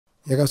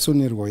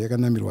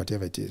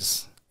whatever it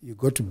is. You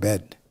go to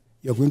bed.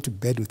 You're going to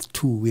bed with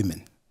 2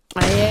 women.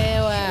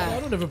 I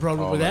don't have a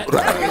problem with that.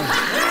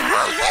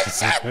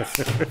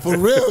 For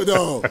real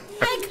though.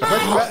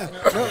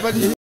 But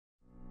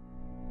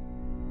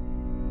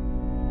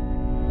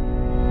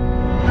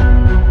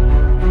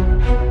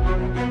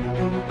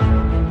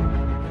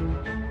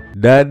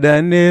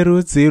Dada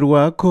nerudzi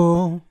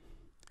rwako,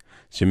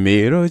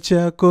 chimiro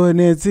chako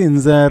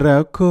netsinza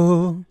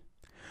rako,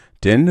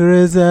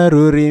 tendereza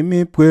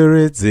rurimi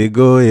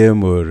pweredzigo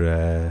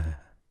yemura.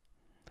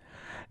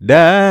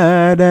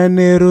 Dada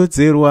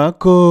nerudzi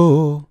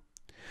rwako,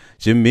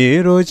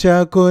 chimiro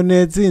chako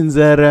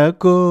netsinza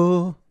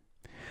rako,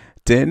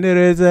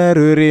 tendereza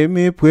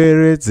rurimi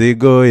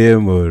pweredzigo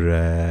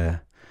yemura.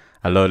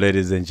 Hello,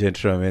 ladies and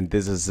gentlemen.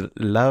 This is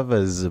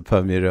Lovers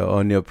Pamira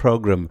on your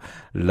program,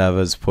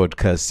 Lovers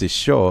Podcast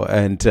Show.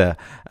 And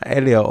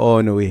earlier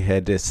on, we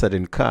had a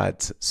sudden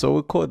cut. So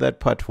we call that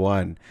part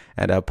 1.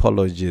 And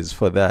apologies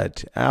for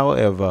that.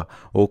 However,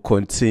 we'll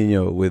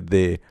continue with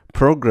the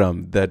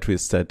program that we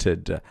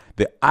started.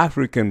 The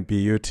African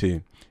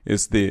beauty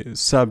is the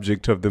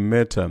subject of the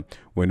matter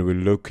when we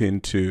look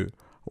into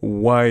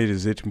why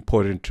is it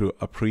important to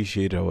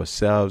appreciate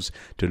ourselves,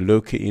 to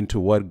look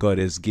into what God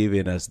has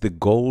given us, the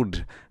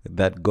gold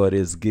that God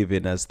has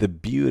given us, the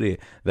beauty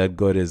that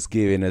God has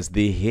given us,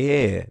 the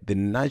hair, the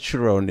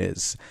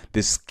naturalness,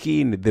 the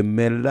skin, the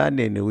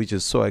melanin, which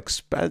is so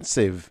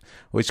expensive,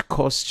 which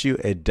costs you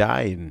a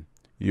dime.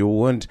 You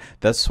won't.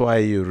 That's why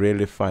you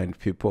really find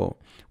people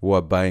who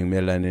are buying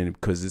melanin,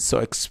 because it's so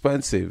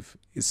expensive.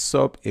 It's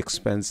so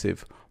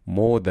expensive.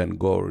 More than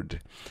gold.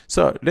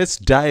 So let's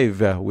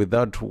dive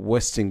without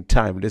wasting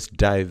time. Let's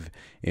dive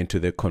into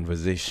the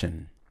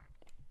conversation.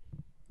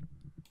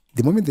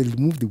 The moment they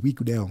remove the wig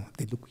down,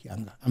 they look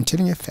younger. I'm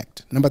telling you a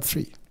fact. Number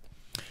 3,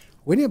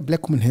 when a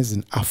black woman has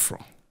an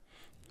afro,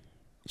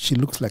 she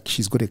looks like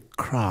she's got a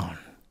crown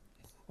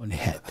on her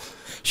head.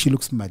 She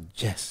looks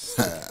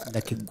majestic,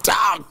 like a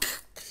dark.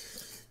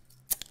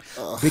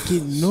 Becky,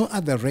 no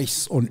other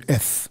race on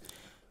earth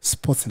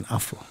sports an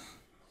afro.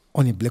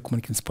 Only a black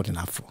woman can sport an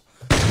afro.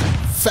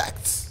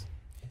 Facts.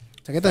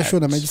 So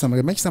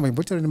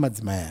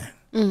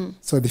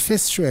the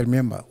first show I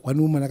remember,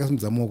 one woman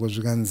akasumudza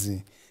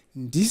kozvikanzi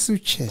ndisu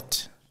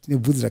chete tine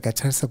bvudzi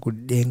rakatarisa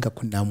kudenga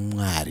kuna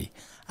Mwari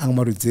anga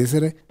marudzi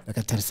ese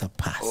rakatarisa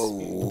pasi.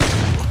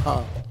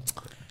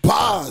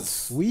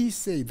 Pause. We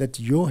say that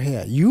your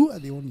hair, you are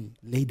the only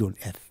lady on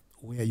earth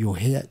where your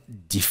hair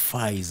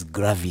defies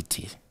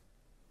gravity.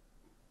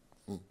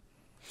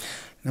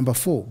 Number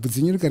 4,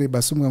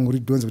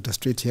 with a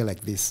straight hair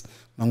like this,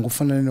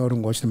 with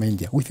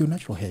your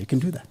natural hair, you can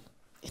do that.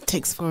 It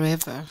takes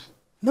forever.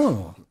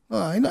 No,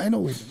 I know.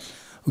 We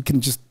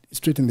can just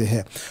straighten the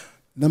hair.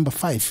 Number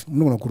 5,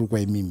 my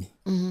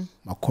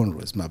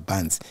cornrows, my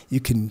bands. You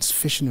can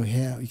fashion your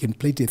hair. You can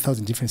plait it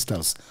 1,000 different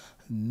styles.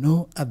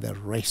 No other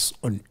race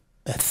on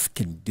earth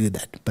can do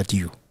that, but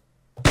you.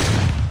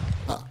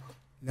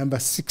 Number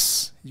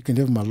 6, you can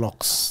have my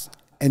locks,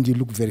 and you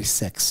look very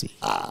sexy.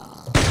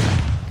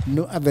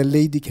 No other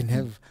lady can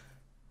have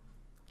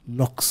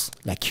locks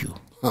like you.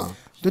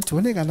 Don't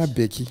want to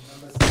Becky.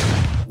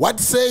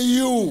 What say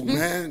you,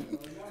 man?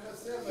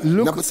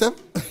 Number 7?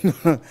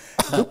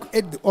 Look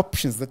at the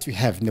options that you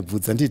have in the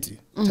boots. That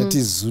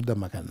is Zuda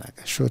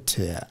Makanaka. Short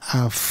hair,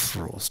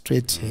 afro,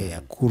 straight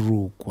hair,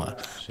 kurukwa,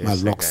 my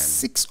locks.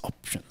 6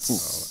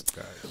 options.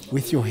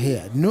 With your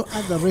hair. No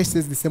other race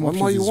has the same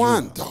options. What more you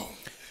want?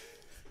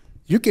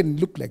 You can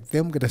look like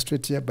them, get a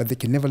straight hair, but they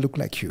can never look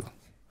like you.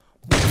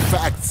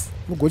 Facts.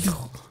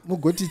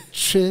 Mugoti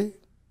che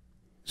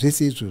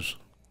zesizos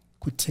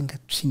kutenga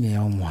chine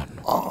ya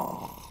mwana.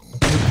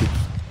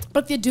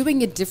 But they're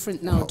doing it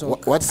different now,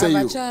 Doc. What say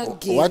you?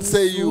 What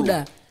say you?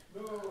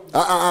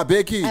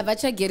 Becky. My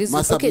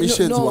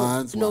submissions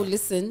ones. No,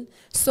 listen.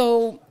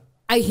 So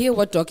I hear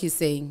what Doc is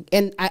saying,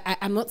 and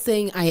I'm not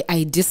saying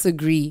I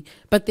disagree,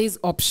 but there's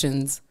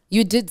options.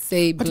 You did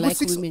say but black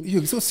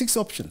women. So 6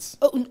 options.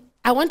 Oh,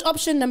 I want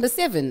option number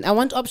 7. I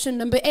want option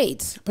number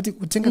 8. But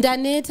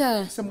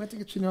Ndaneta.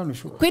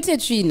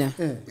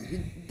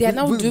 They are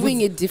now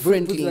doing it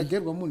differently.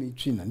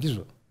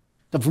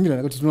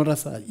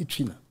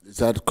 Is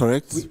that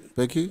correct,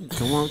 Becky?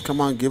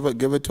 Come on, give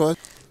it to us.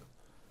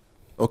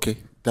 Okay,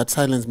 that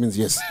silence means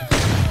yes.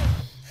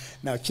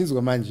 Now,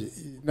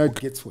 now it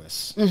gets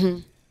worse.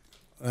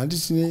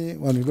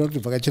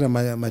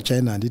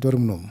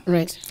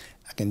 Right.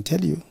 I can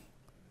tell you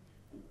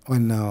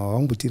when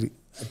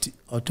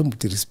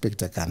autombuti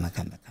respect kana.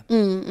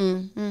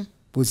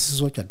 But this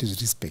is what I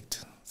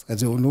respect. My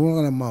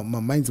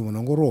minds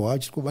munangorowa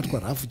chikobatwa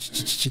rafu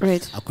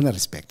hakuna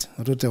respect.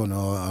 Notote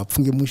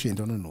afunge mushe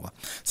ndono nowa.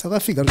 South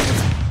Africa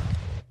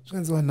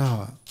zvanziwa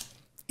nawa.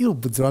 Iro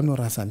budzi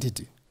vanorasa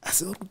nditi.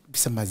 Asi uri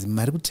kubvisa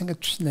mari kutenga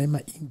tsvina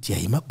yemaIndia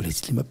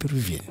yemabrazil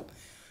yemaperuvian.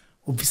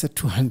 Ubvisa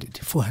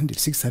 200, 400,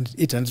 600,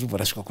 800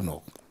 vorasvika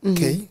kunoko.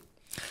 Okay?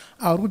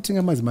 Uri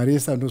kutenga mari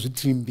esa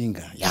ndozvitiri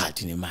mbinga. Ya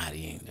tine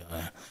mari.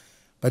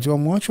 But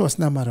vamwe vacho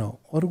vasina mari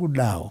vari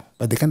kudawo,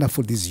 but they can't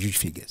afford these huge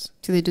figures.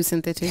 Do they do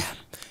synthetic? Yeah.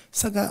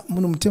 Saka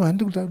muno mutema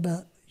handi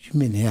kutada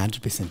human hair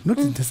 100%. Not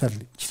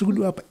necessarily. Chiri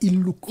kudiwa apa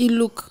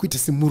ilook. Kuita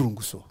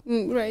semurungu so.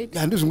 Right.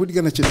 Handi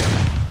zvongodikana chete.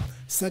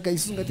 Saka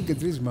isu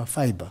ngatigadzire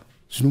zvimafiber.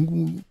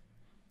 Zvinongu.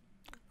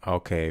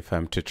 Okay, if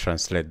I'm to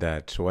translate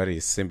that, what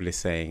he's simply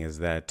saying is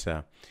that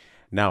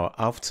now,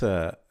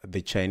 after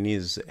the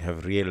Chinese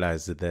have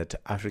realized that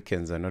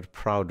Africans are not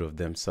proud of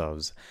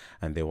themselves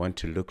and they want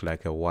to look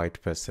like a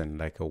white person,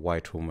 like a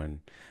white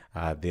woman,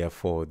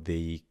 therefore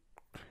they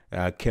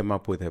came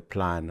up with a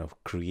plan of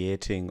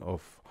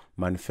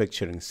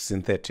manufacturing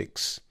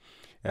synthetics,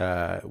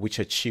 which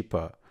are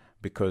cheaper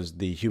because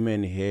the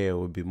human hair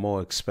would be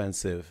more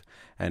expensive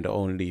and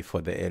only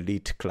for the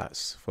elite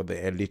class, for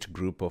the elite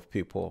group of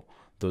people.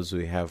 Those who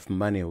have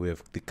money, we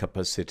have the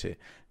capacity.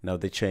 Now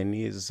the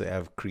Chinese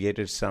have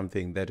created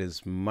something that is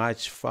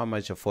far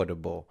much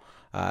affordable,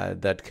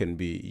 that can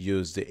be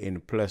used in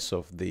place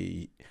of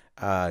the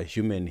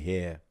human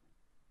hair.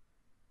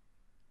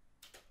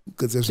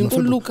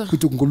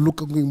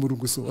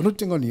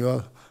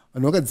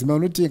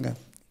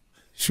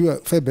 Sure,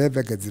 fiber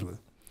yakagadzirwa.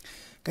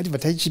 Kati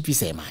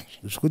vataichipisa manje.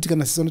 Zvikuti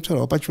kana sisi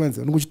unotsvarawo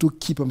pachiwanze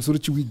unochitokipa musoro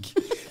chiwigi.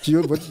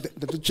 Chiyobva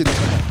ndatochena.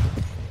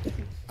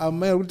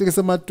 Amai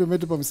arikutengesa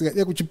matomato pamusika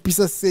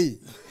yakuchipisa sei.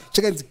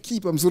 Chakanzi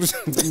kipa musoro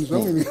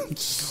zvangu.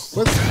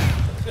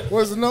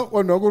 Wazina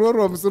vanhu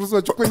vakurorwa musoro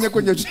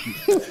vachikwenya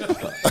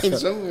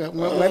zvangu.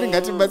 Mwari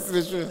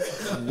ngatibatsire shure.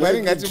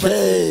 Mwari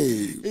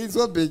ngatibatsire.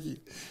 Izwa beki.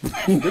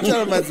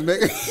 Ndochara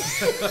madzimai.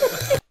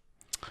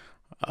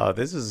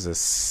 This is a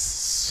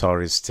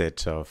sorry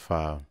state of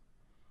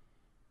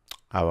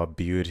our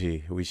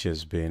beauty, which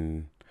has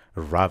been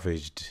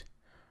ravaged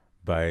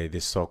by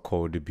the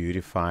so-called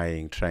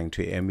beautifying, trying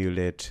to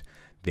emulate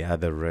the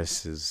other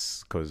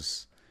races,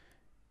 because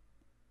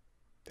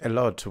a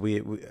lot,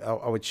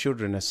 our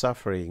children are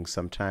suffering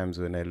sometimes.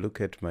 When I look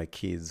at my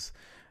kids,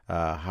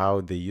 how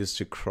they used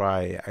to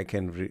cry, I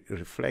can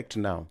reflect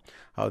now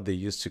how they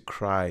used to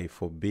cry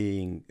for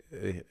being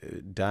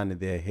done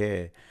their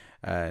hair,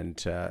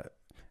 and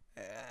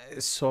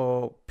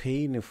so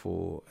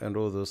painful and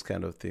all those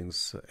kind of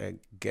things,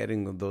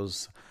 getting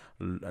those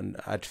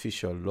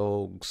artificial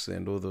logs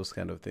and all those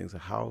kind of things,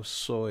 how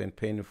sore and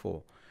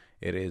painful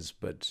it is.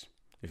 But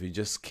if you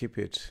just keep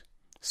it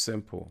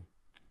simple,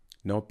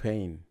 no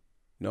pain,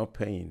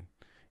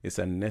 it's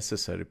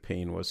unnecessary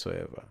pain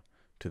whatsoever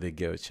to the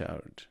girl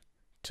child,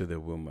 to the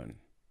woman.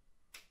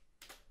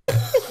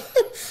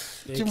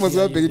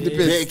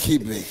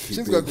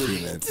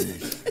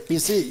 You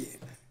see,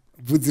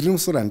 vhudziri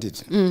musoro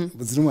handiti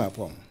vhudziri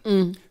muhapo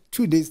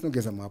 2 days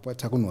nogeza muhapo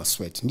takunwa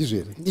sweat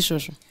ndizvere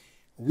ndizvozvo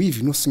weave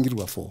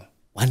inosungirwa for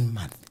 1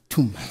 month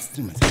 2 months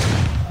 3 months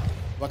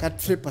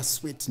vakatrepa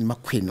sweat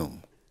nemakweno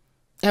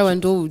aiwa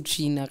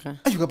ndoutsvina ka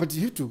aiwa but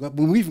you have to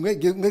weave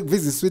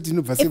ngaveze sweat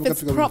inobva sei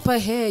vakafika if it's proper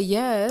hair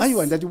yes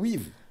aiwa ndati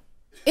weave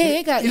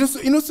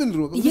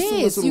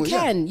yes, you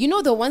can. You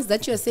know the ones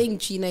that you're saying,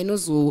 China,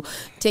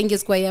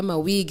 tengeswa yama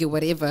wig or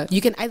whatever.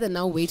 You can either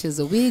now wait as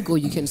a wig or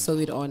you can sew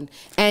it on,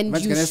 and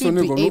you should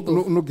be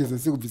able.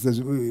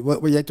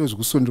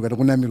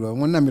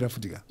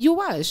 You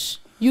wash.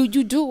 You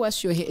do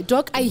wash your hair.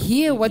 Doc, I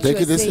hear what Becky,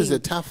 you're saying. This is a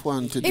tough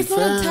one to defend. It's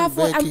not a tough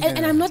one,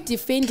 and I'm not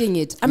defending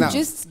it. I'm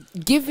just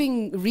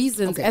giving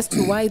reasons as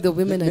to why the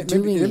women are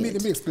doing it.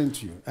 Let me explain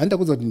to you.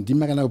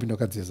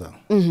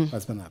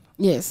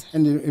 Yes.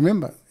 And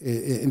remember,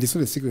 and it's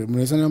not a secret,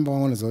 number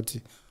one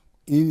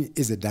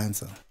is a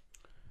dancer.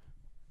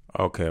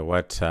 Okay,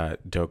 what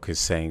Doc is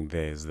saying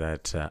there is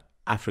that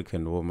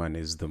African woman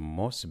is the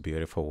most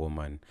beautiful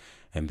woman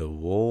in the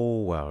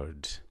whole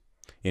world.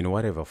 In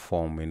whatever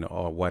form,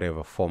 or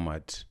whatever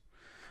format,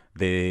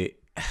 the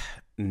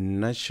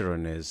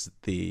naturalness,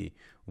 the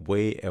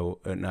way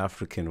an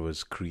African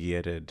was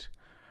created,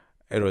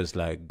 it was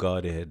like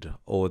God had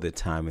all the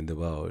time in the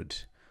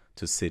world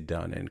to sit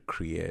down and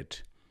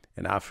create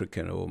an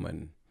African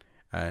woman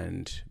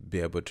and be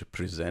able to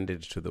present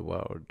it to the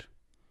world.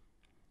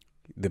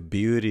 The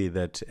beauty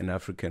that an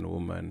African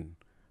woman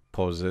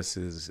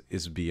possesses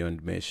is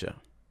beyond measure.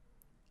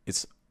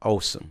 It's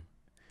awesome.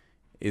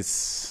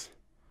 It's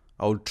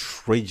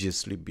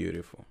outrageously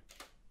beautiful.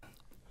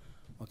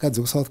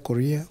 Wakadzi South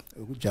Korea,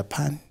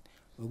 Japan,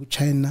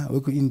 China,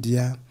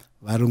 India,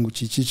 varungu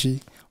chichichi,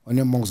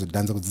 one monks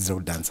dance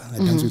kudzidzira I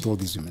dance with all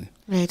these women.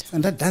 Right.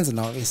 And that dance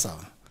now is so.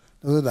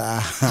 Baking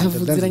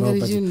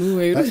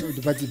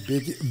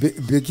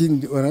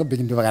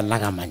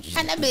vakanaka manje.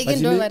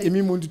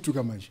 Imi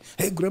mondituka manje.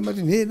 Hey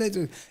Guramatunhu, hey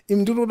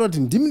imi ndinoti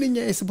ndimune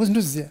nyaya suppose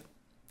ndoziya.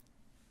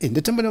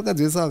 Ndetamba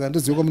wakadzi weSouth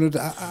ndoziya kwamunoti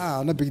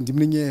ana beki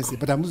ndimune nyaya yese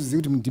but amuzizi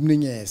kuti ndimune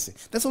nyaya yese.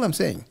 That's all I'm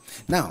saying.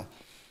 Now,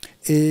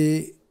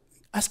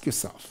 ask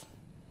yourself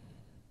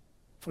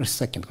for a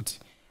second,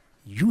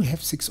 you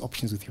have 6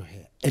 options with your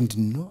hair and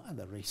no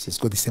other race has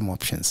got the same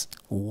options.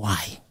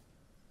 Why?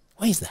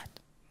 Why is that?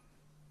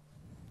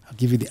 I'll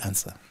give you the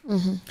answer.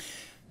 Mm-hmm.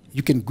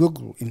 You can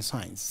Google in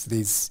science.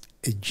 There's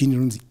a gene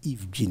known as the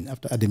Eve gene,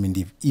 after Adam and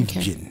Eve, Eve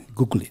gene.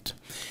 Google it.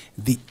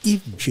 The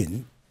Eve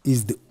gene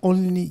is the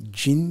only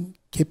gene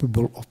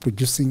capable of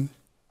producing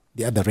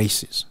the other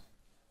races.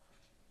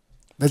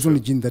 That's the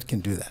only gene that can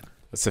do that.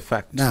 That's a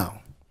fact.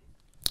 Now,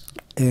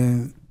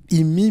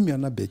 imimi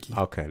anabeki.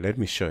 Okay, let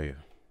me show you.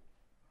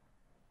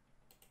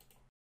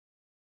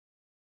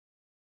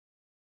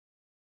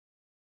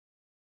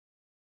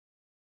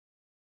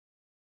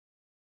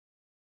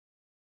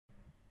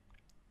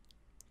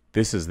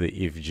 This is the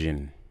Eve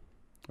gene.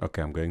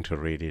 Okay, I'm going to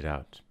read it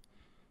out.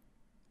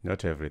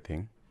 Not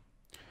everything.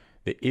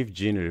 The Eve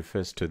gene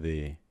refers to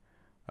the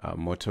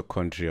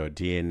mitochondrial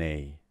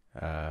DNA,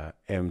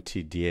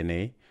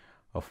 mtDNA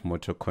of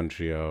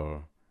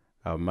mitochondrial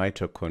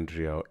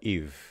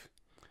Eve,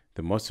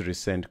 the most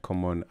recent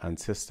common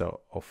ancestor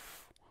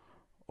of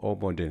all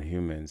modern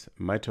humans.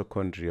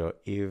 Mitochondrial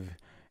Eve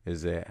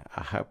is a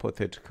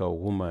hypothetical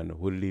woman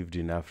who lived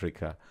in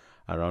Africa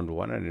around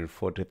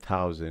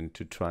 140,000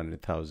 to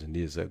 200,000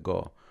 years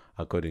ago,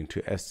 according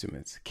to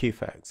estimates. Key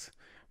facts.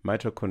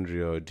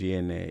 Mitochondrial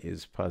DNA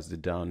is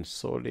passed down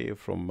solely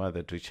from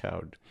mother to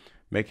child,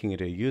 making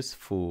it a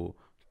useful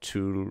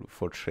tool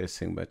for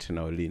tracing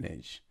maternal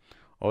lineage.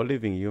 All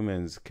living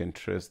humans can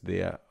trace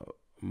their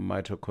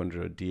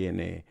mitochondrial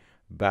DNA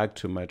back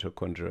to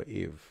mitochondrial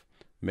Eve,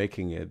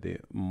 making it the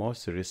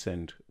most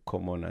recent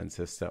common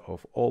ancestor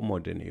of all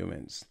modern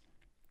humans.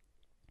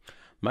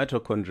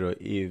 Mitochondrial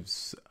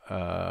Eve's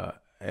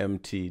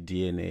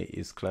mtDNA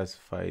is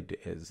classified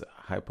as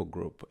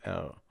hypogroup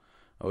L,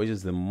 which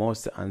is the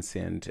most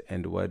ancient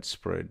and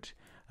widespread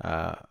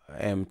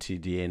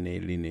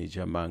mtDNA lineage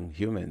among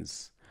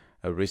humans.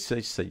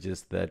 Research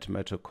suggests that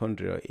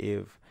mitochondrial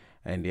Eve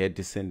and their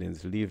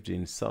descendants lived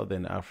in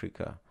southern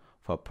Africa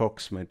for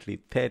approximately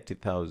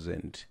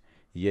 30,000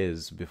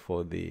 years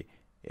before the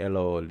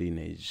LO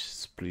lineage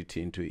split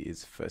into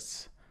its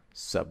first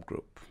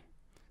subgroup.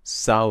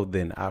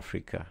 Southern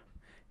Africa,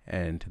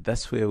 and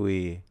that's where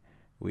we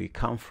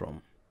come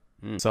from.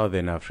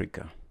 Southern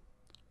Africa.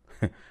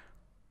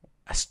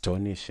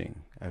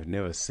 Astonishing. I've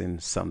never seen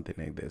something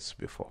like this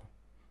before.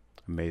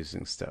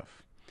 Amazing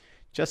stuff.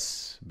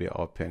 Just be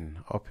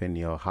open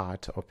your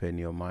heart, open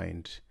your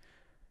mind,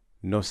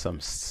 know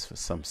some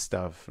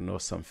stuff, know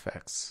some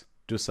facts,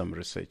 do some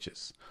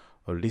researches,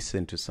 or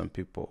listen to some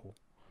people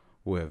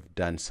who have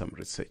done some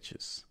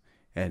researches.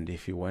 And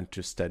if you want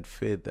to start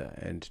further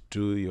and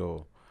do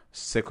your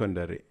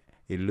secondary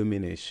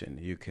illumination,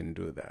 you can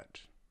do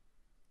that.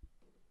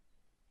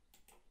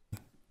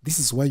 This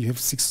is why you have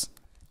 6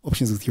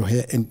 options with your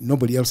hair and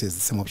nobody else has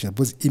the same option.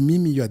 Because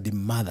imimi, you are the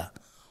mother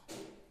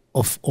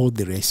of all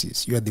the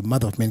races. You are the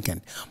mother of mankind.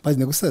 But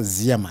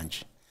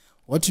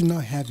what you now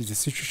have is a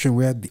situation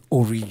where the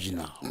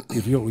original,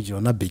 the real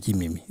original, not Beki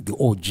Mimi, the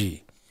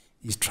OG,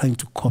 is trying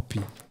to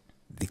copy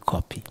the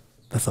copy.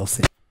 That's how I'll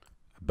say.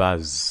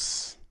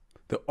 Buzz.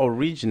 The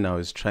original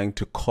is trying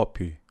to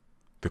copy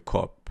the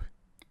copy.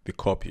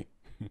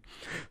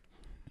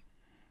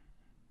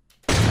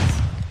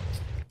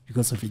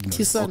 Because of ignorance.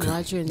 Is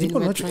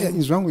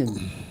wrong with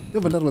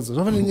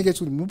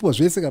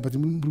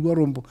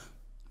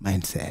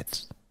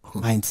mindset.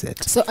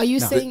 So are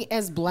you saying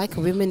as black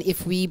women,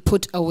 if we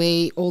put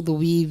away all the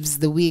weaves,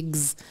 the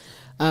wigs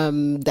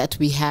that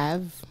we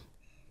have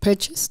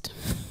purchased?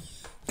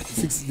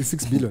 The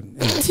 6 billion.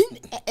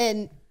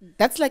 And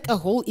that's like a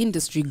whole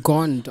industry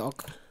gone,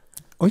 Doc.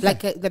 Oh, yeah.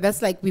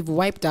 That's like we've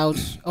wiped out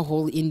a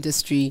whole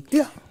industry.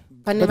 Yeah.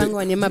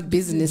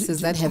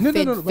 Businesses that have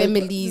fed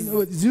families.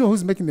 Do you know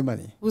who's making the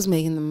money? Who's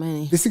making the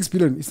money? The 6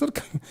 billion. It's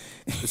not.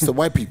 It's the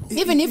white people.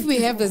 Even if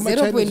we have the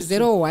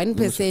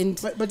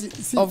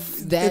 0.01%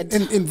 of that.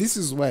 And this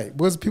is why.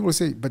 Because people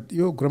say, but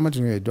you're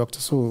Guramatunhu, you're a doctor,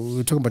 so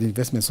we're talking about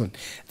investments on.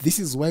 This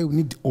is why we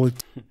need all.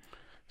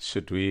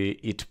 Should we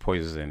eat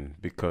poison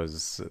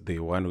because the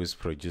one who is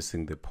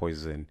producing the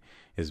poison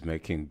is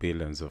making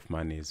billions of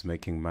money, is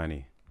making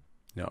money?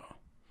 No,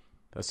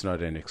 that's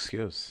not an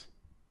excuse.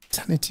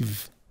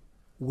 Alternative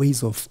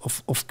ways of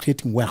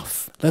creating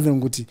wealth. Rather than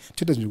go to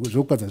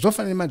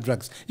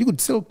drugs. You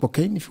could sell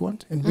cocaine if you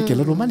want and make a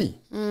lot of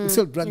money. You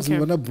sell drugs, you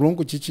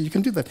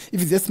can do that.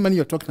 If it's just money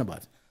you're talking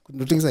about.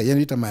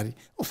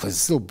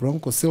 Sell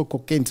bronco, sell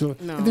cocaine,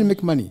 and then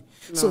make money.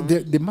 No. So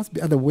there must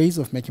be other ways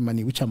of making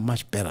money which are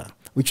much better,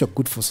 which are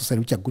good for society,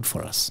 which are good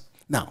for us.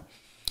 Now,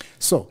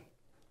 so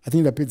I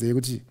think that you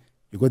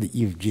got the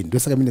Eve gene.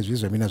 But I'm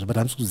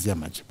supposed to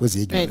much because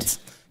the ignorance.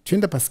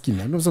 Twenda pa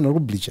skin, I know it's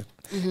not bleacher.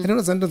 And I know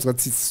it's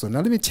so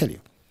now let me tell you.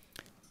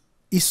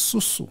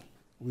 Isusu,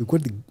 we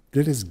got the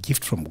greatest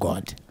gift from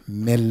God.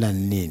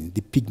 Melanin,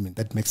 the pigment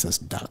that makes us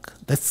dark.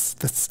 That's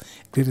the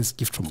greatest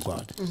gift from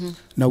God.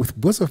 Now with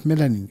both of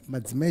melanin,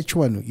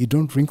 you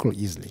don't wrinkle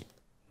easily.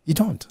 You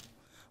don't.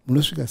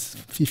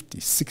 50,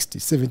 60,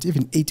 70,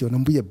 even 80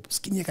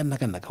 skin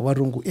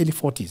early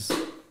 40s.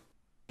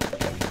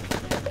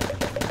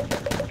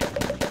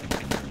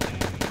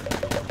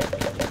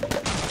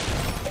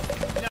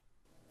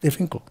 They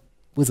wrinkle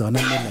with our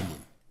melanin.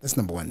 That's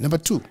number 1. Number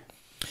 2,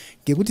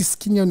 get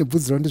skin on the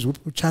boots around this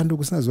chando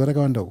kusina zwara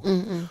kawanda.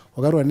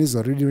 Ogarwa is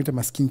already with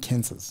my skin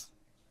cancers.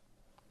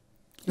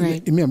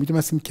 Right. If you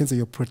have skin cancer,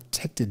 you're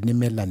protected in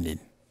melanin.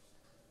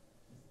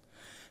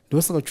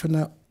 Those are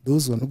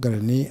those vanogara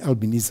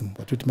nealbinism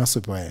vatoti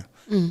masope aya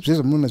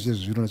zvezvo munoona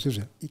zvezviro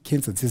nazvezvo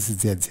icancer dzese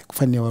dzedze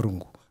kufanira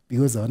varungu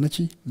because havana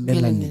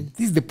melanin.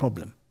 This is the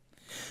problem.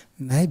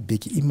 Nai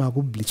beki ima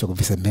kubleach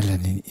kubvisa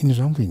melanin ini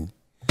zvangu ini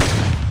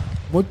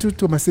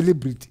motuto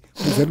macelebrity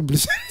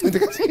kuzarubleach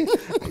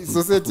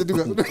society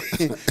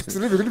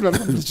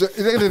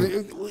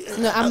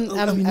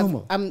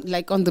no, I'm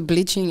like on the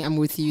bleaching. I'm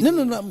with you.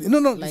 No.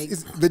 Like,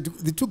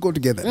 the two go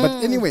together.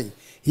 But anyway,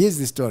 here's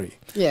the story.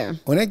 Yeah.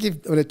 When I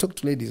talk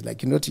to ladies,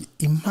 like,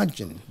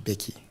 imagine,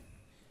 Becky,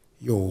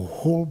 your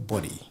whole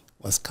body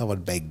was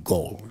covered by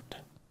gold.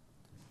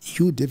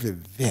 You'd have a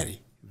very,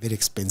 very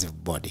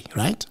expensive body,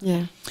 right?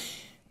 Yeah.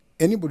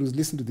 Anybody who's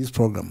listening to this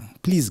program,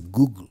 please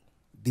Google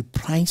the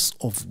price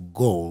of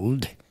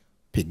gold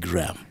per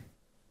gram.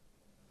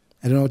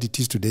 I don't know what it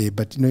is today,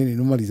 but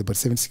normally it's about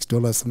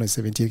 $76, sometimes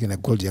 $70, you can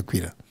have gold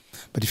yakwira.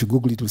 But if you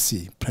Google it, you'll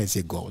see price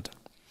of gold.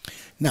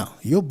 Now,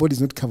 your body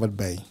is not covered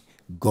by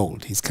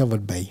gold. It's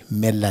covered by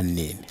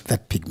melanin,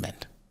 that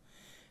pigment.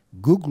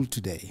 Google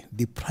today,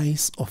 the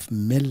price of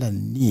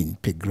melanin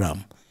per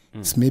gram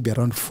is maybe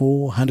around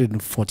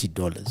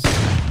 $440.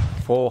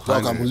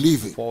 I'm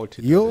leaving.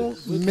 Your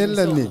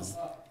melanin.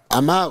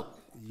 I'm out.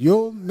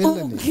 Your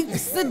melanin.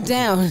 Sit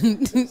down.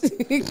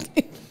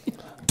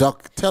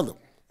 Doc, tell them.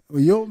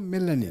 Your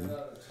melanin,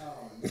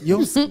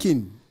 your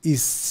skin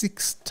is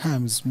 6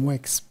 times more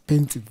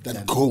expensive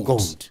than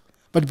gold.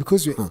 But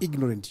because you're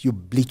ignorant, you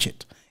bleach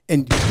it.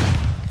 And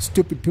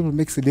stupid people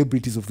make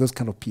celebrities of those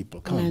kind of people.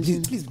 Come on,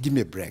 please give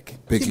me a break.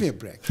 Becky, give me a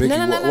break. Becky,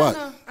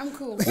 no. I'm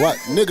cool. What?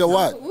 Nigga,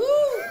 what?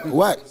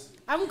 What?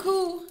 I'm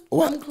cool.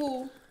 What?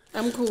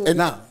 I'm cool. And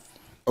now,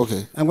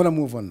 okay, I'm going to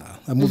move on now.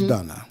 I moved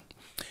down now.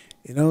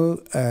 You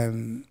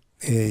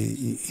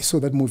saw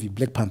that movie,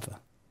 Black Panther.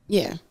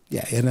 Yeah.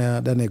 Yeah, and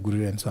I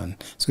Guru and so on.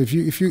 So if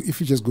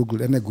you just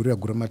Google and I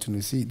Guramatunhu,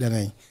 you see, then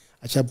I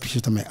actually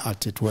appreciate my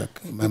art at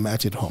work, my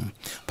art at home.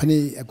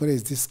 Pani I got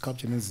this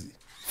sculpture is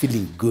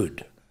feeling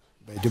good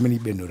by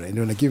Dominic Benura, and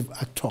when I give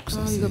art talks,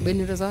 you got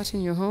Benura's art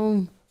in your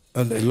home.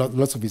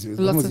 Lots of his. He's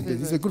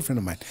a good friend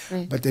of mine,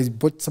 right. But I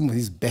bought some of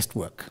his best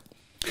work.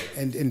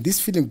 And this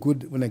feeling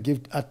good when I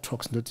give art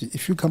talks.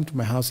 If you come to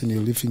my house and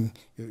you're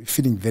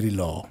feeling very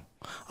low,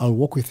 I'll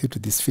walk with you to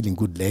this feeling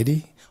good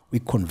lady. We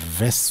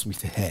converse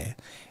with her,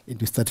 and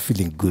we start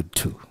feeling good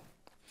too.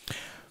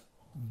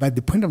 But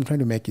the point I'm trying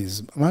to make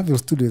is, Marvel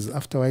Studios,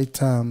 after I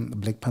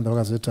Black Panther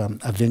was at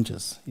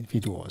Avengers,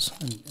 Infinity Wars,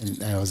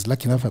 and I was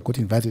lucky enough I got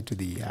invited to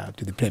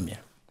the premiere.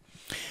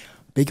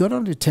 But what I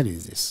want to tell you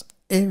is this: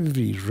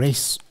 every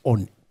race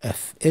on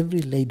earth,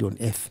 every lady on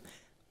earth,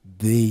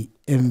 they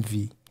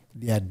envy,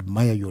 they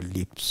admire your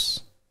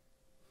lips.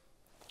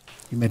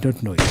 You may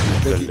not know it.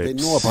 They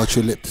know about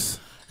your lips.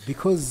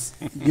 Because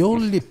your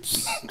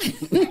lips,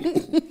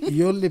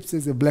 your lips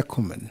as a black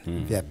woman,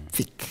 they are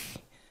thick,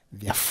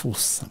 they are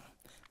fulsome.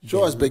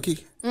 Show us, Becky.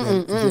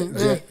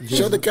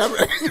 Show the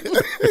camera.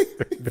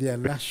 They are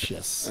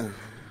luscious,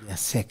 they are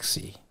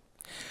sexy.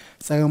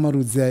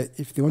 Sagamarudze,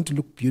 if they want to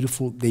look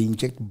beautiful, they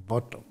inject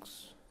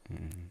Botox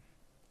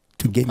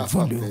to gain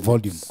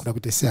volume.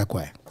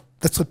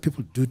 That's what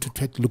people do to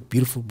try to look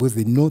beautiful, because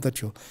they know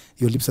that your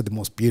lips are the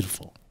most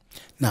beautiful.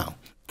 Now,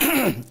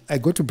 I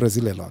go to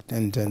Brazil a lot,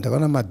 and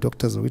one of my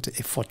doctors with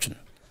a fortune,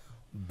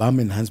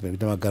 bum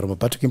enhancement, with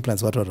Guramatunhu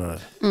implants,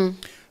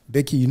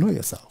 Becky, you know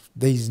yourself.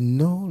 There is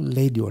no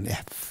lady on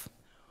earth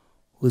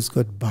who's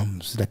got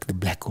bums like the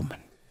black woman.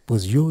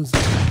 Because yours,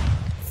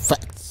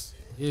 facts.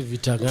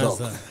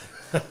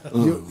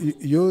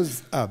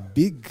 Yours are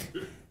big,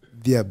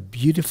 they are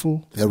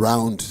beautiful, they're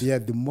round, they are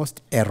the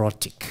most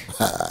erotic.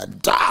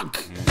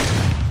 Dark.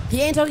 He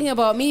ain't talking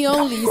about me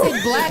only. He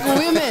said black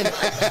women.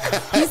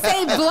 He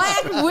said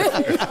black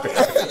women.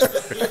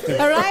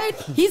 All right?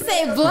 He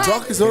said black.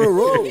 Doc is on a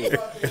roll.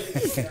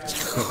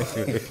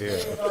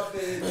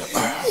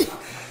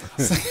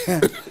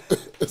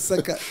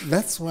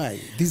 That's why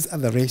these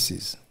other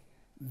races,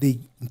 they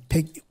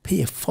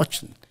pay a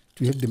fortune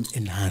to have them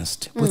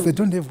enhanced, because they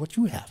don't have what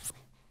you have.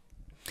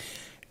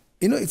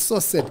 You know, it's so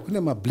sad. Kuna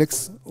ma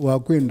blacks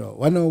wakwenda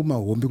wana uma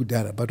hombi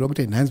kudara, but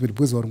wakuta enhancement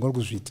because warongwa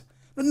kuzvita.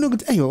 No,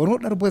 but ayo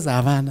warodara because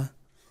havana.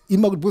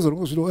 Ima kuti because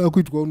warongwa kuzvita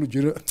akuitwa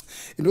unojera.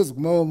 Inozi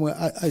kumawamwe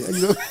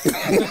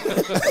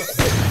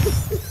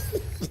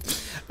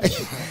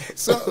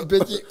So,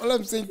 Becky, all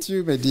I'm saying to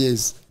you, my dear,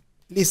 is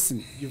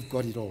listen, you've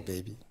got it all,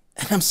 baby.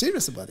 And I'm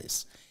serious about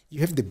this.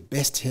 You have the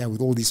best hair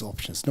with all these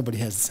options. Nobody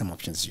has the same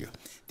options as you.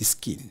 The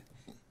skin,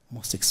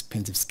 most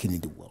expensive skin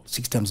in the world,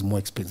 6 times more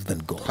expensive than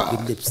gold.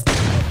 The lips,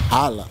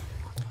 holla.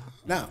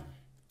 Now,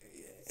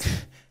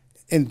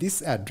 and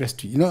this I addressed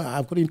to you. You know,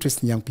 I've got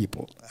interest in young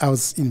people. I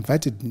was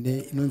invited,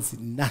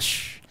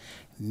 NASH,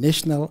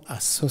 National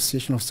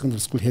Association of Secondary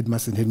School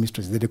Headmasters and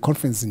Headmistresses. They had a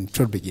conference in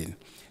Trotbegin.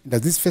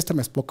 That's this first time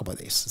I spoke about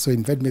this. So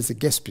invited me as a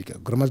guest speaker,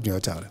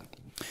 Guramatunhu.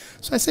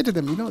 So I said to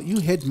them, you know, you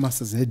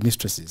headmasters and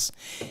headmistresses,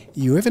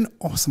 you have an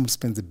awesome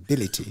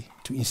responsibility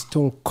to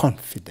install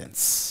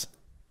confidence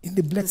in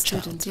the black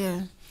child.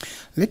 Yeah.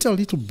 Let our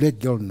little black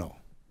girl know,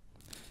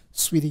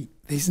 sweetie,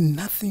 there's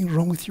nothing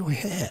wrong with your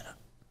hair.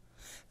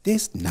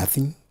 There's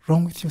nothing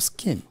wrong with your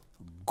skin.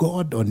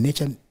 God or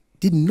nature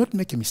did not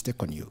make a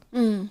mistake on you.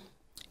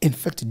 In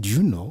fact, do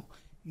you know,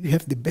 you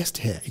have the best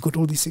hair. You got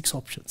all these 6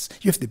 options.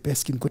 You have the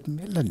best skin, got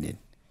melanin.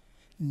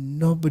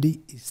 Nobody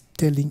is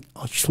telling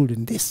our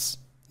children this.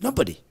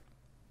 Nobody.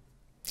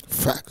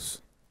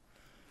 Facts.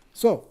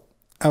 So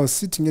I was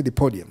sitting at the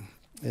podium,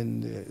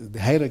 and the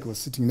hierarchy was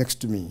sitting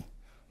next to me.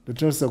 The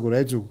trust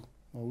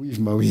weave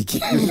my wig.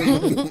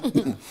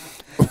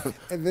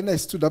 And then I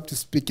stood up to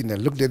speak, and I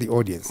looked at the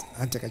audience.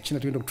 And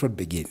I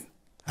begin.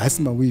 I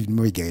asked my weave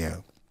my wig,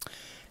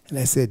 and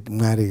I said,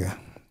 "Mariga,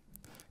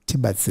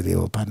 tibatsile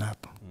open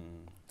up."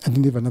 I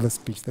didn't have another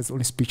speech. That's the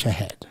only speech I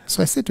had.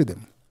 So I said to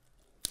them,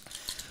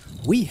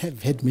 we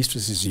have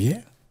headmistresses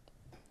here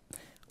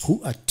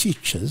who are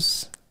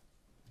teachers,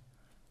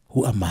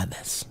 who are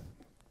mothers.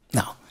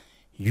 Now,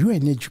 you're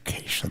in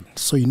education,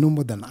 so you know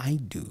more than I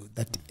do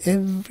that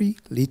every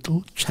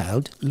little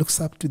child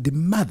looks up to the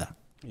mother,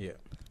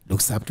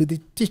 looks up to the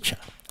teacher,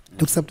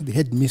 looks up to the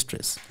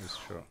headmistress,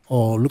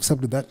 or looks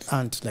up to that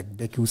aunt like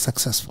Becky who's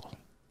successful.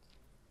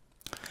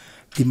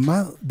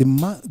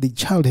 The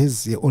child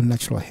has their own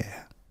natural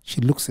hair. She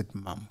looks at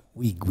mom,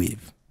 wig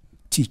weave,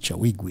 teacher,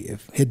 wig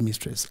weave,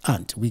 headmistress,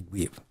 aunt, wig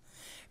weave.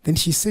 Then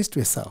she says to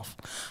herself,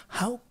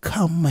 how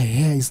come my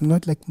hair is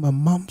not like my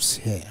mom's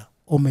hair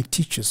or my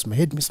teacher's, my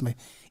headmistress?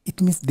 It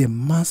means there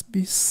must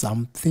be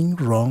something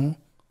wrong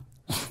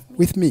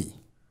with me.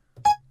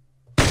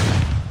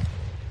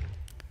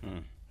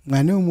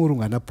 Ngane umuru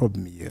ngana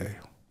problem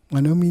here.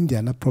 Ngane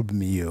umindia na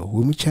problem here.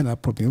 Umuchana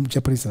problem.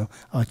 Japanese,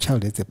 our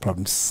child has a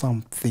problem.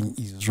 Something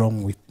is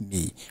wrong with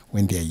me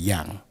when they're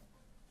young.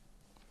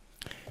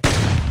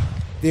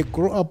 They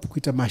grow up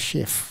with a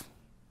chef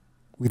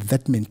with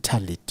that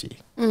mentality.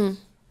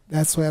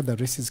 That's why other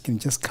races can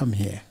just come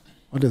here.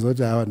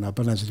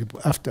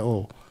 After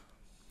all,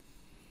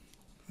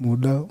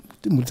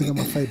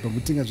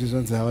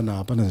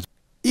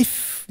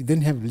 if you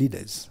then have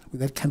leaders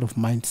with that kind of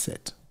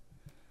mindset,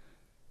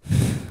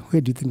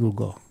 where do you think we'll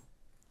go?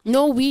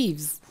 No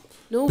weaves.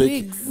 No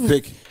wigs.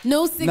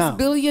 No $6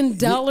 billion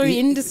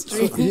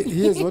industry. So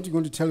here's what you're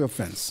going to tell your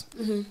friends.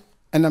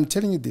 And I'm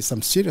telling you this,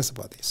 I'm serious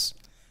about this.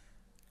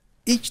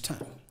 Each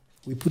time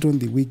we put on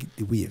the wig,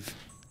 the weave,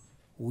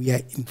 we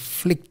are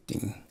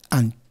inflicting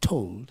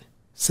untold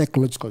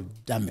psychological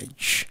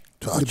damage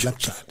to the black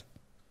child.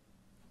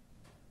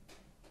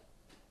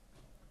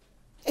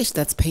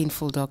 That's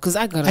painful, dog. Because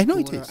I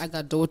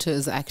got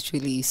daughters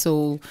actually.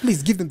 So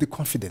please give them the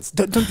confidence.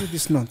 Don't do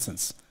this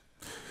nonsense.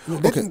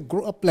 Let them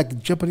grow up like a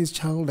Japanese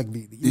child, like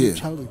the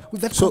child with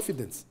that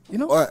confidence. You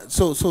know.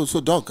 So,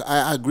 Doc,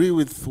 I agree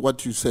with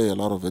what you say, a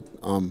lot of it.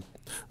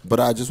 But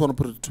I just want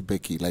to put it to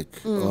Becky.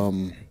 Like,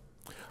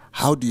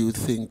 how do you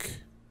think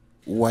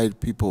white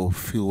people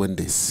feel when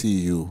they see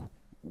you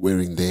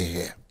wearing their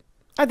hair?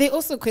 They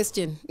also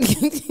question.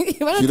 You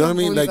know what I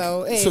mean? Like,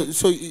 so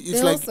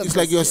it's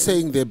like you're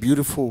saying they're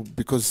beautiful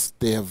because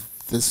they have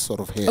this sort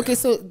of hair. Okay,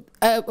 so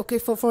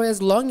for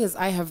as long as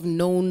I have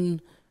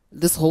known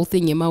this whole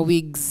thing, in my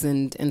wigs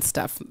and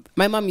stuff,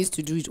 my mom used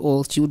to do it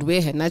all. She would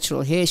wear her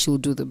natural hair. She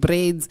would do the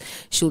braids.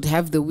 She would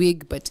have the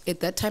wig. But at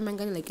that time, I'm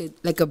kind of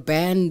like a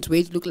band where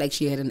it looked like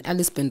she had an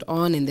Alice band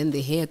on, and then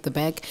the hair at the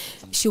back.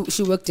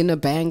 She worked in a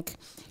bank.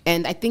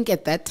 And I think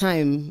at that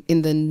time,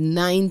 in the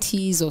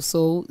 90s or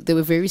so, they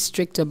were very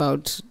strict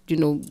about,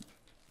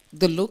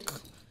 the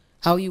look,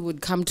 how you would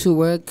come to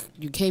work.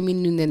 You came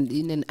in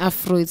an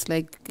afro. It's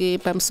like,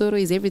 Pamsoro,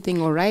 is everything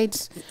all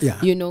right?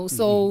 Yeah.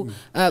 So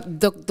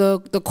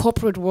the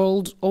corporate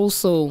world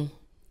also,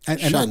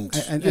 shunned.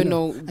 I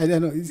know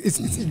it's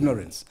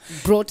ignorance.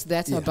 Brought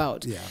that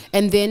about. Yeah.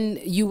 And then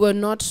you were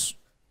not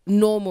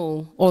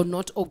normal or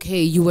not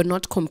okay. You were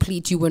not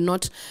complete. You were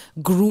not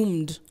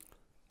groomed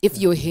if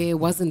your hair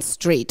wasn't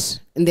straight.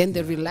 And then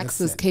the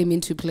relaxers came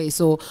into play.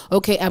 So,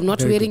 okay, I'm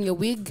not wearing a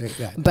wig,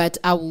 but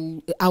I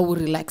will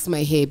relax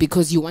my hair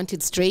because you want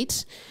it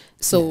straight.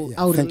 So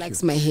I'll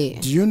relax my hair.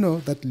 Do you know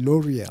that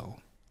L'Oreal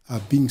are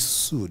being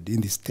sued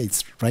in the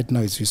States right now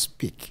as we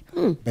speak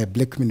by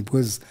black women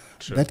because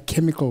that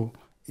chemical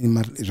in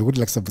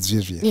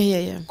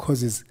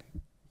causes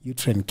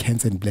uterine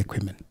cancer in black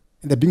women.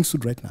 And they're being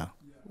sued right now.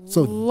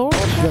 So Lord,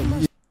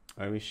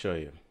 let me show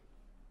you.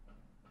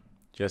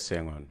 Just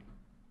hang on.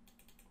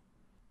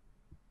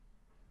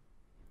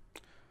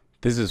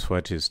 This is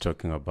what he's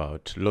talking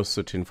about.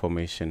 Lawsuit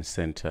Information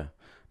Center.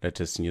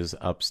 Latest news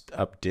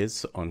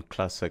updates on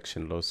class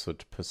action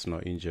lawsuit,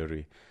 personal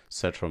injury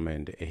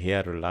settlement, a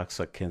hair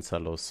relaxer cancer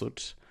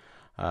lawsuit.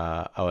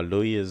 Our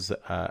lawyers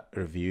are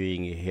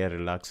reviewing a hair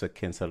relaxer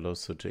cancer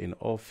lawsuit in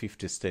all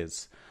 50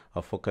 states.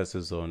 Our focus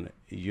is on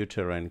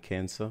uterine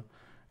cancer,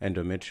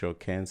 endometrial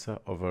cancer,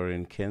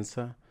 ovarian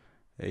cancer,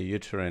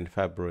 uterine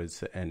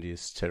fibroids, and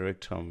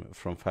hysterectomy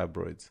from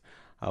fibroids.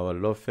 Our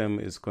law firm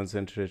is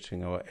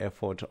concentrating our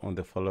effort on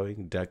the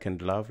following: Dark and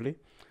Lovely,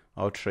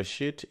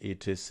 Outrasheet,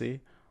 etc.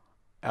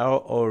 Our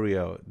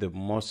Oriel, the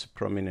most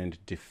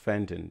prominent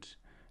defendant,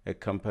 a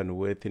company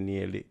worth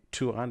nearly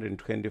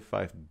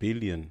 $225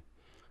 billion.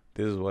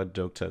 This is what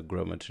Dr.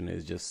 Guramatunhu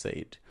has just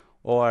said.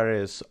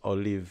 ORS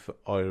olive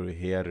oil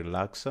hair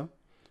relaxer,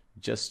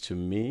 just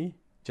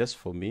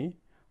for me,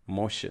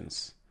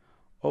 motions.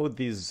 All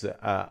these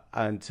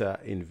aren't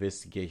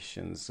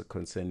investigations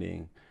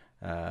concerning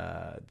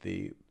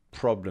the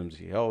problems,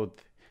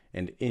 health,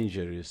 and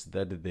injuries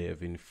that they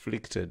have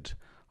inflicted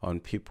on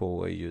people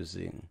who are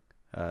using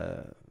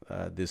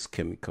these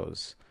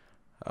chemicals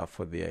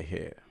for their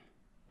hair.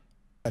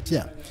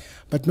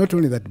 But not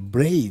only that,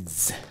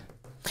 braids.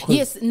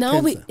 Yes,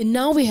 now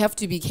we have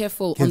to be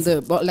careful on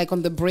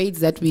the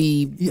braids that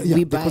we buy.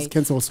 They cause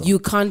cancer also. You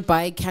can't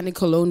buy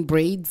cannabis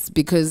braids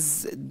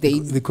because they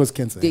cause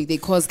cancer. They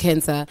cause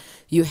cancer.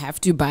 You have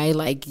to buy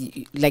like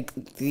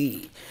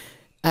the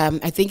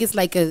I think it's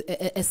like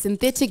a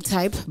synthetic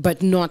type,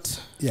 but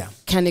not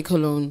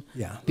cannabis.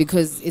 Yeah.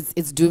 Because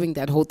it's doing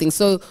that whole thing.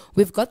 So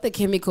we've got the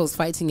chemicals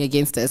fighting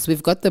against us.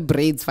 We've got the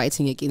braids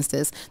fighting against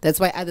us. That's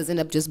why others end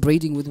up just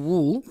braiding with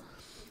wool.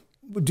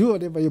 Do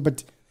whatever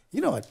but you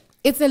know what?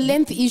 It's a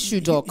length issue,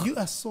 Doc. You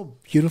are so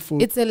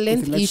beautiful. It's a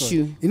length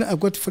issue. You know, I've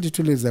got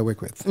 42 ladies I work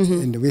with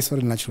in the ways for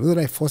natural. Whether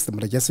I force them,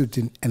 but I just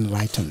to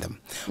enlighten them.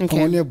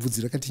 Okay.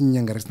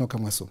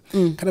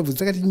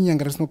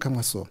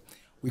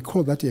 We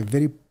call that a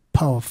very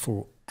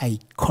powerful,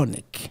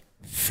 iconic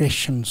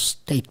fashion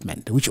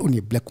statement, which only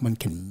a black woman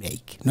can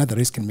make. Not the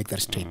rest can make that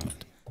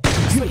statement.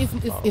 So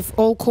if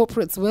all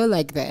corporates were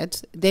like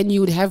that, then you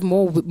would have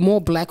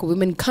more black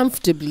women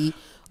comfortably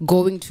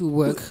going to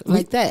work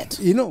like that.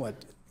 You know what?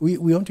 We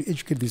want to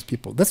educate these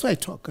people. That's why I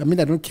talk. I mean,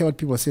 I don't care what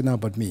people say now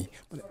about me.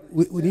 But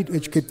we need to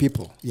educate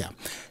people. Yeah.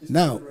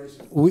 Now,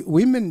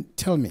 women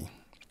tell me,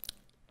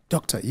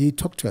 Doctor, you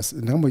talk to us.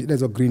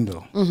 There's a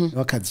Grindle.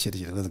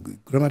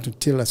 Guramatunhu,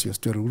 tell us your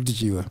story.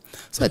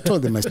 So I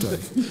told them my story.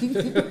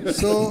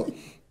 So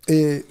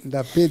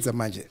the paids are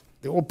magic.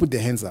 They all put their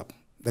hands up.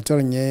 They're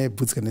telling me,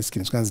 Doctor,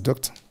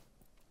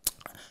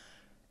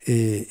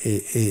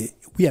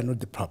 we are not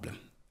the problem.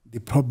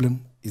 The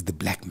problem is the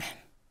black man.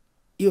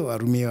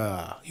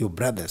 Your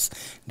brothers,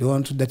 they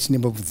want to that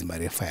name of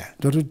the fire.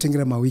 Don't you think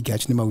my wig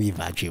actually my wig.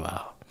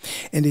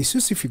 And it's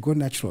just if you go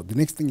natural, the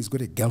next thing is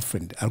got a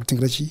girlfriend. I'll think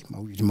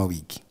my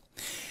wig.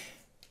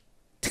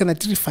 Can I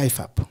 3-5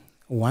 up?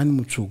 1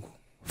 muchugu,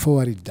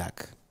 4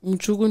 dark.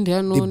 Muchugu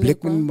the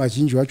black woman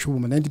majinju wachu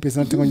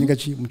 90% tengo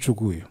nyingachi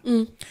muchugu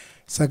yo.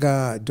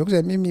 Saka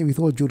doctor mimi with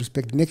all due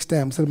respect, next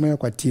time salmaya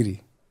kwa tiri.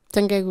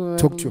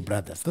 Talk to your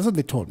brothers. That's what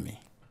they told me.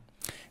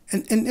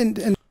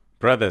 And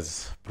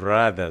Brothers,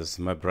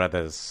 my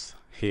brothers,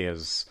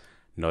 here's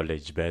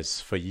knowledge base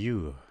for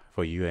you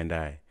and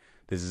I.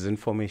 This is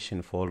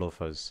information for all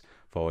of us,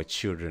 for our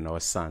children,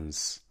 our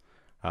sons,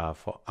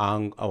 for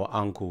our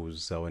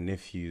uncles, our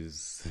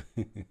nephews,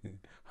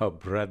 our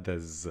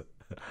brothers.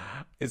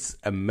 It's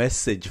a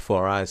message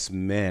for us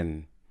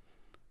men.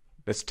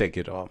 Let's take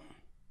it on.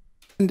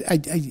 And I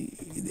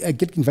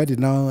get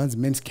invited now as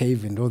Men's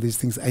Cave and all these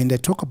things, and I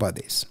talk about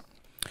this.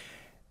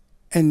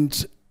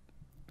 And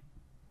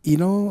you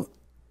know,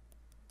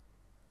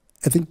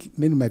 I think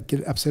men might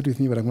get upset with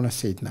me, but I'm going to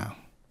say it now.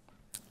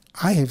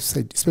 I have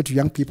said, especially to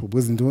young people,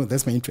 because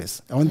that's my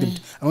interest. I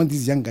want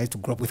these young guys to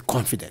grow up with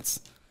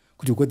confidence.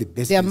 Could you go the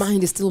best? Their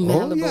mind is still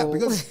malleable. Yeah,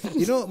 because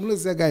you know,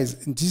 these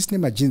guys just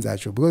name my jeans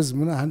actually because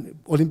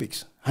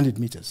Olympics, 100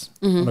 meters,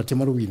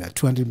 tomorrow winner,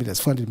 200 meters,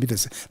 400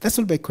 meters. That's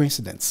not by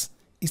coincidence.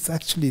 It's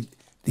actually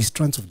the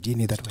strands of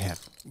DNA that we have.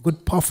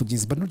 Good, powerful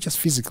genes, but not just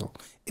physical,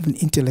 even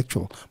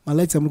intellectual. My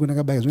lights I'm going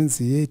to buy when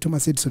say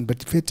Thomas Edison, but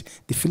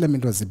the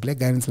filament was a black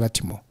guy in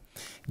Latimo.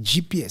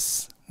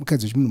 GPS.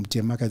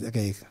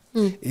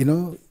 You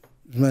know,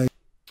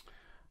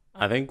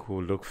 I think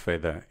we'll look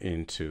further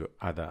into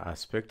other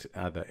aspects,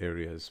 other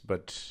areas,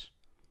 but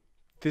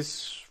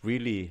this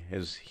really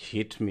has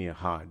hit me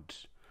hard,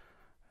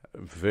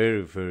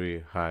 very,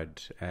 very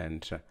hard,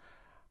 and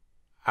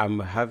I'm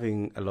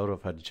having a lot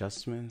of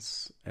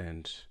adjustments,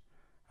 and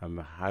I'm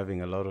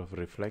having a lot of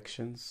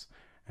reflections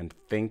and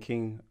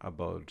thinking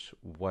about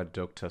what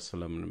Dr.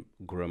 Solomon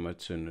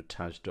Guramatunhu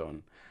touched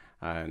on,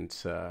 and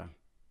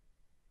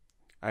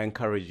I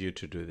encourage you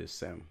to do the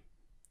same.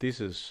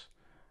 This is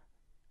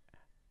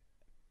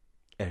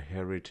a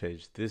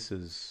heritage. This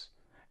is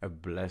a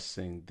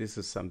blessing. This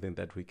is something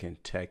that we can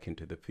take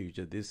into the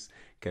future. This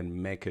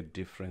can make a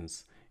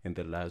difference in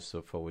the lives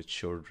of our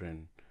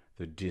children.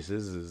 The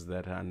diseases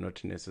that are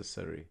not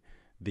necessary,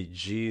 the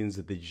genes,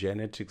 the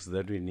genetics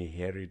that we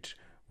inherit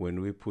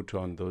when we put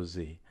on those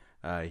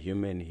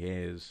human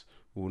hairs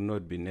will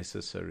not be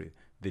necessary.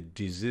 The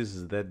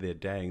diseases that they're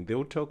dying, they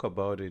will talk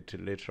about it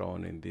later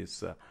on in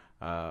this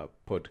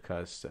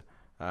podcast.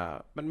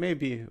 But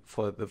maybe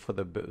for the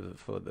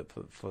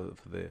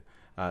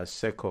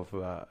sake of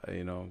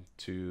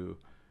to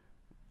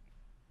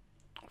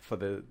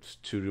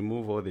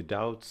remove all the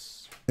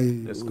doubts,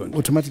 let's go.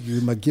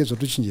 Automatically my gears are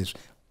reaching.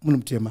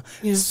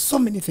 So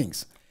many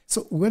things.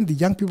 So when the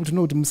young people to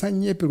know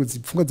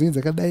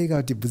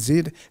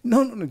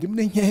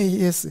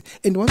yes,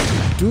 and once you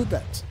do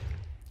that,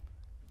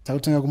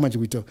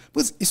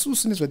 because as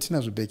soon as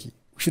we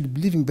should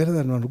be living better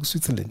than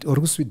Switzerland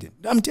or Sweden.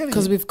 I'm telling you.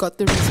 Because we've got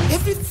the reasons.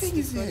 Everything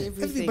is here.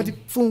 Everybody.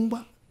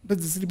 But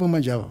the sleep on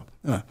my Java.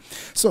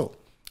 So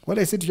what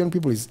I say to young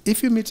people is,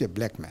 if you meet a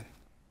black man,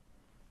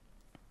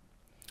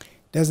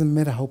 doesn't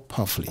matter how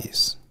powerful he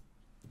is,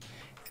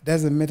 it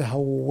doesn't matter how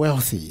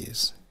wealthy he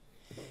is,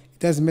 it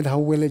doesn't matter how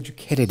well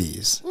educated he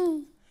is.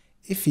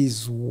 If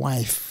his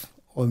wife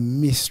or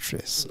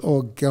mistress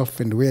or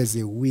girlfriend wears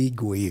a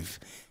wig wave,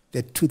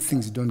 there are two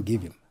things you don't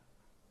give him: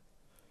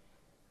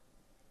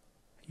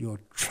 your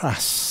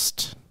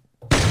trust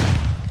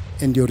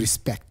and your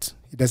respect.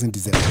 He doesn't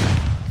deserve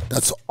it.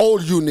 That's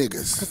all you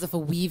niggas. Because of a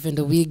weave and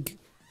a wig.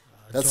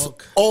 That's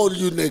all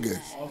you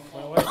niggas.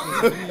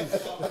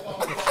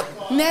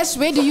 Nash,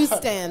 where do you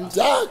stand?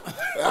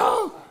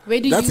 Where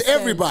do you That's stand?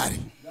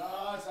 everybody.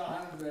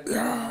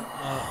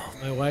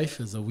 My wife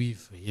is a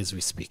weave as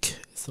we speak.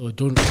 So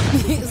don't.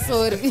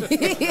 Sorry.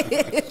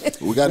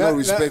 We got no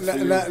respect for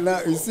you.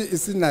 Now, you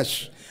see,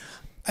 Nash,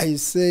 I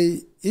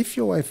say, if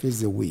your wife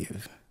is a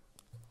weave,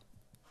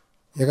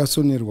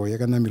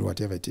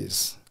 whatever it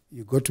is,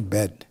 you go to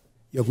bed,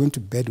 you're going to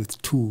bed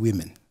with two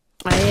women.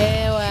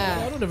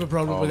 I don't have a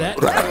problem with that.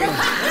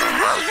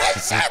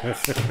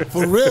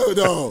 For real,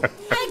 though.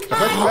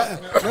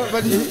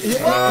 But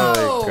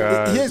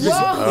here's He's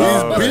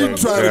been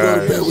trying to go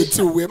to bed with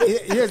two women.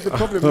 Here's the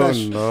problem,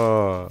 Nash.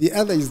 The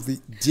other is the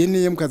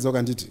Jenny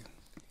Mkazokanditi.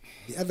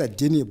 The other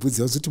Jenny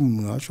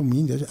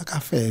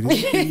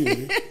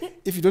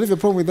if you don't have a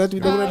problem with that, we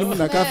don't want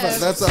to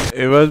That's all.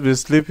 It must be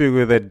sleeping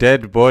with a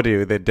dead body,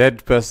 with a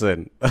dead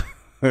person.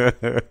 He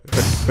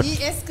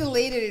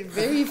escalated it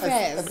very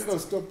fast. I think I'll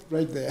stop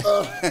right there.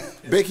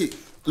 Becky,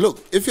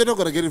 look, if you're not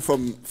going to get it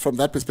from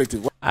that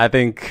perspective. I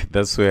think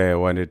that's where I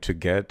wanted to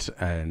get,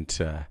 and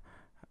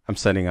I'm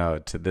signing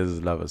out. This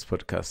is Lovers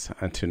Podcast.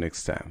 Until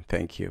next time,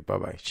 thank you.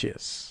 Bye-bye.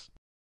 Cheers.